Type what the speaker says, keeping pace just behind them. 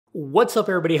What's up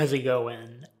everybody, how's it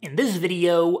going? In this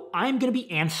video, I'm going to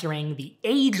be answering the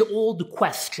age-old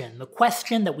question, the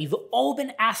question that we've all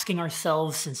been asking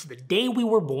ourselves since the day we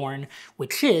were born,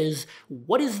 which is,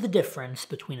 what is the difference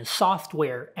between a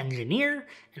software engineer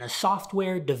and a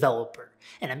software developer?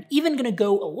 And I'm even going to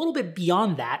go a little bit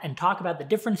beyond that and talk about the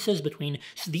differences between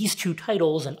these two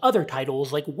titles and other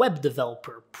titles like web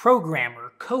developer,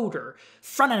 programmer, coder,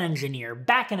 front-end engineer,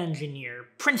 back-end engineer,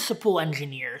 principal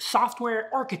engineer, software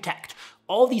architect.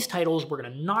 All these titles, we're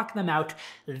going to knock them out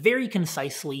very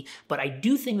concisely, but I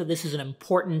do think that this is an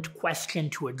important question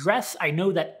to address. I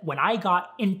know that when I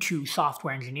got into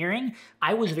software engineering,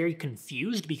 I was very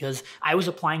confused because I was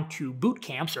applying to boot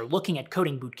camps or looking at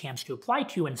coding boot camps to apply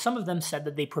to, and some of them said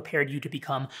that they prepared you to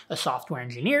become a software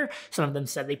engineer. Some of them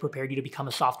said they prepared you to become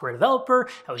a software developer.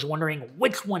 I was wondering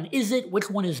which one is it, which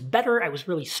one is better. I was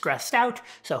really stressed out,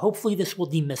 so hopefully this will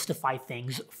demystify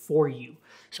things for you.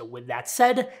 So with that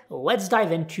said, let's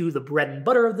dive into the bread and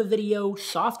butter of the video,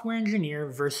 software engineer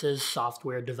versus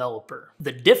software developer.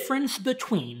 The difference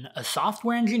between a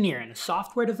software engineer and a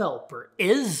software developer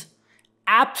is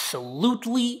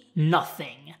absolutely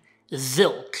nothing.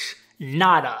 Zilch,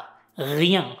 nada,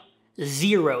 rien.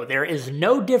 Zero. There is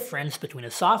no difference between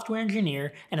a software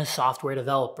engineer and a software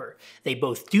developer. They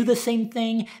both do the same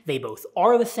thing, they both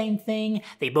are the same thing,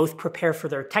 they both prepare for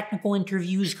their technical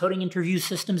interviews, coding interviews,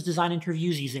 systems design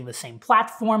interviews using the same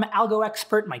platform,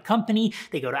 AlgoExpert, my company.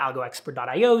 They go to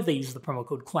algoexpert.io, they use the promo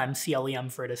code CLEM, C-L-E-M,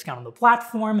 for a discount on the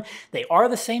platform. They are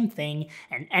the same thing,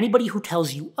 and anybody who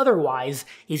tells you otherwise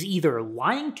is either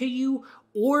lying to you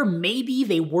or maybe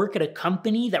they work at a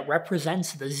company that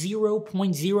represents the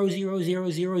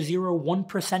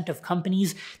 0.0000001% of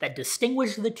companies that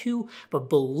distinguish the two. But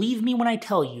believe me when I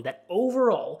tell you that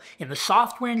overall, in the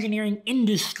software engineering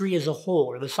industry as a whole,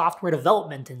 or the software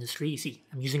development industry, you see,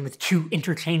 I'm using the two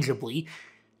interchangeably,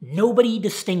 nobody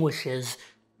distinguishes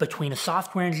between a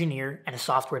software engineer and a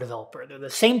software developer. They're the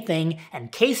same thing,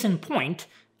 and case in point,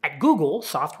 at Google,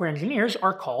 software engineers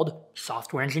are called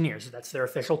software engineers. That's their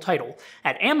official title.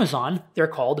 At Amazon, they're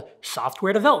called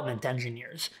software development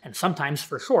engineers, and sometimes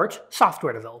for short,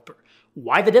 software developer.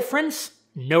 Why the difference?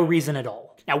 No reason at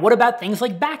all. Now, what about things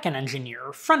like backend engineer,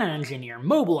 or front-end engineer,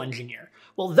 mobile engineer?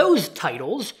 Well, those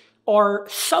titles are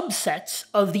subsets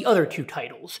of the other two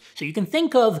titles. So you can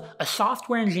think of a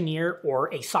software engineer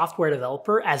or a software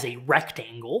developer as a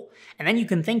rectangle, and then you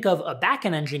can think of a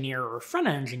backend engineer or a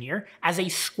front-end engineer as a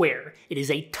square. It is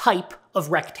a type of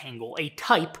rectangle, a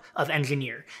type of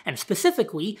engineer. And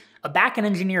specifically, a backend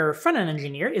engineer or front-end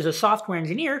engineer is a software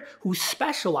engineer who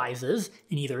specializes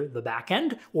in either the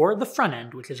backend or the front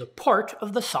end, which is a part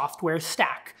of the software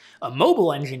stack. A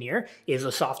mobile engineer is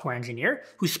a software engineer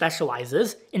who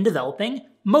specializes in developing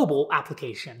mobile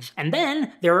applications. And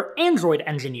then there are Android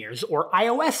engineers or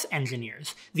iOS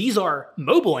engineers. These are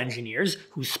mobile engineers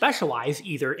who specialize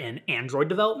either in Android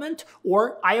development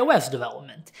or iOS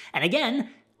development. And again,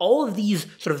 all of these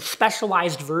sort of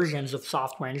specialized versions of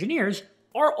software engineers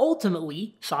are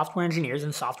ultimately software engineers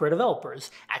and software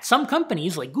developers. At some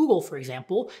companies, like Google, for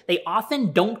example, they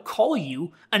often don't call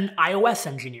you an iOS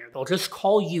engineer. They'll just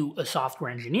call you a software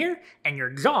engineer, and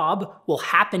your job will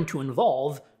happen to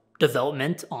involve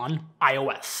development on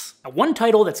iOS. Now, one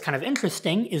title that's kind of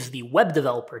interesting is the web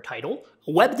developer title.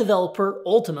 A web developer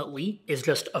ultimately is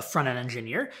just a front-end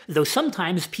engineer, though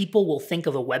sometimes people will think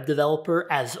of a web developer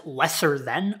as lesser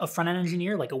than a front-end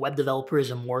engineer, like a web developer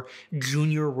is a more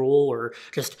junior role or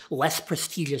just less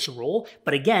prestigious role.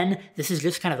 But again, this is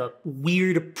just kind of a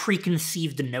weird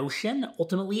preconceived notion.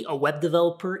 Ultimately, a web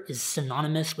developer is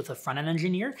synonymous with a front-end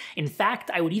engineer. In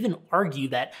fact, I would even argue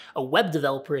that a web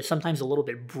developer is sometimes a little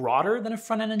bit broader than a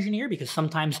front-end engineer because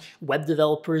sometimes web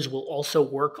developers will also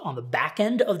work on the back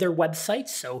end of their website.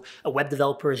 So a web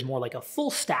developer is more like a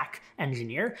full stack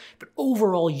engineer, but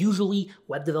overall, usually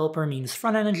web developer means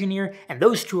front-end engineer, and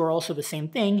those two are also the same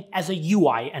thing as a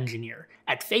UI engineer.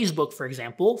 At Facebook, for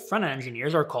example, front-end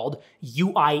engineers are called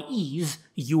UIEs,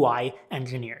 UI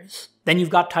engineers. Then you've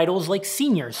got titles like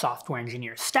senior software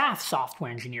engineer, staff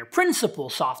software engineer, principal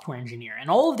software engineer, and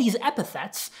all of these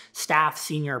epithets, staff,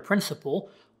 senior, principal,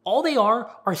 all they are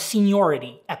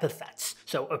seniority epithets.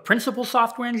 So a principal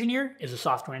software engineer is a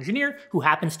software engineer who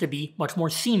happens to be much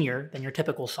more senior than your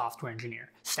typical software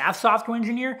engineer. Staff software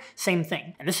engineer, same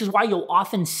thing. And this is why you'll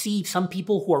often see some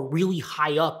people who are really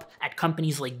high up at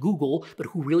companies like Google, but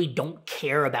who really don't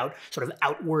care about sort of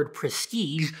outward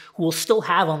prestige, who will still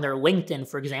have on their LinkedIn,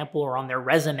 for example, or on their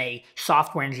resume,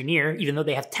 software engineer, even though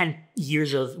they have 10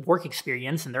 years of work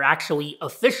experience, and they're actually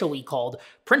officially called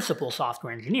principal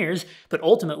software engineers, but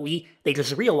ultimately they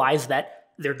just realize that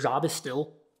their job is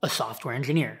still a software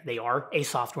engineer. They are a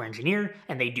software engineer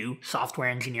and they do software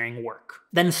engineering work.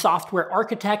 Then software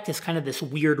architect is kind of this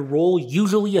weird role.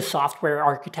 Usually a software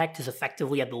architect is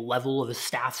effectively at the level of a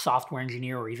staff software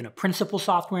engineer or even a principal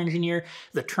software engineer.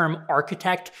 The term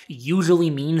architect usually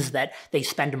means that they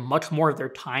spend much more of their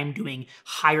time doing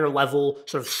higher level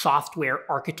sort of software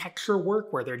architecture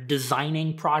work where they're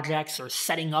designing projects or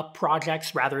setting up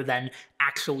projects rather than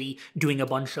actually doing a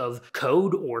bunch of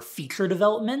code or feature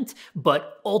development.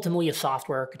 But ultimately, a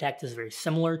software architect is very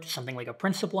similar to something like a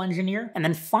principal engineer. And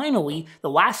then finally,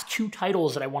 the last two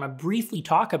titles that I want to briefly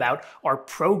talk about are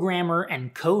programmer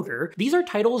and coder. These are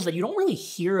titles that you don't really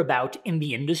hear about in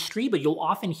the industry, but you'll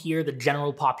often hear the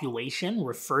general population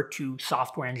refer to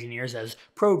software engineers as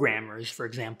programmers, for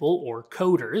example, or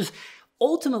coders.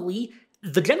 Ultimately,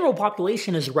 the general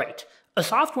population is right. A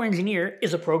software engineer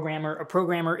is a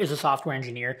programmer is a software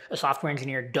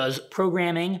engineer does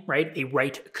programming, right? They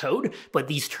write code, but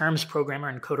these terms programmer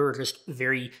and coder are just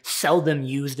very seldom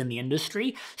used in the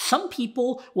industry. Some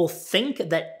people will think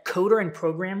that coder and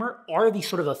programmer are the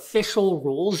sort of official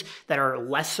roles that are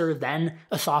lesser than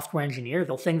a software engineer.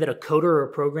 They'll think that a coder or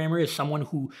a programmer is someone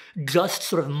who just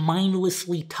sort of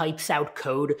mindlessly types out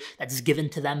code that's given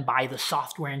to them by the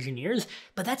software engineers,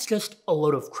 but that's just a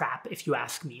load of crap if you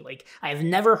ask me. Like, I have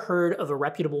never heard of a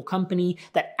reputable company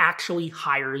that actually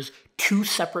hires two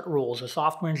separate roles, a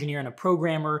software engineer and a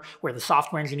programmer, where the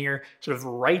software engineer sort of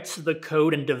writes the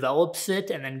code and develops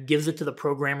it and then gives it to the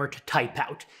programmer to type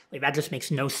out. Like, that just makes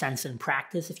no sense in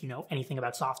practice if you know anything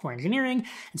about software engineering.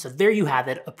 And so there you have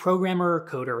it, a programmer or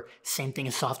coder, same thing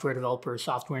as software developer or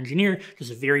software engineer,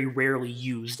 just very rarely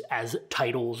used as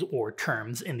titles or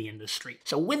terms in the industry.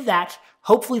 So with that,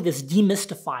 hopefully this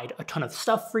demystified a ton of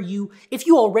stuff for you. If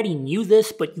you already knew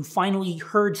this, but you finally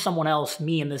heard someone else,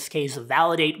 me in this case,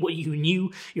 validate what you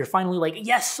knew, you're finally like,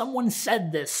 yes, someone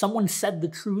said this, someone said the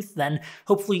truth, then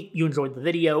hopefully you enjoyed the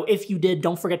video. If you did,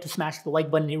 don't forget to smash the like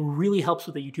button. It really helps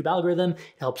with the YouTube algorithm.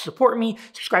 It helps support me.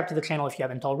 Subscribe to the channel if you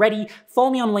haven't already. Follow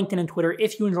me on LinkedIn and Twitter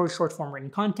if you enjoy short form written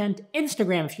content,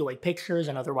 Instagram if you like pictures,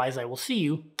 and otherwise I will see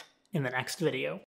you in the next video.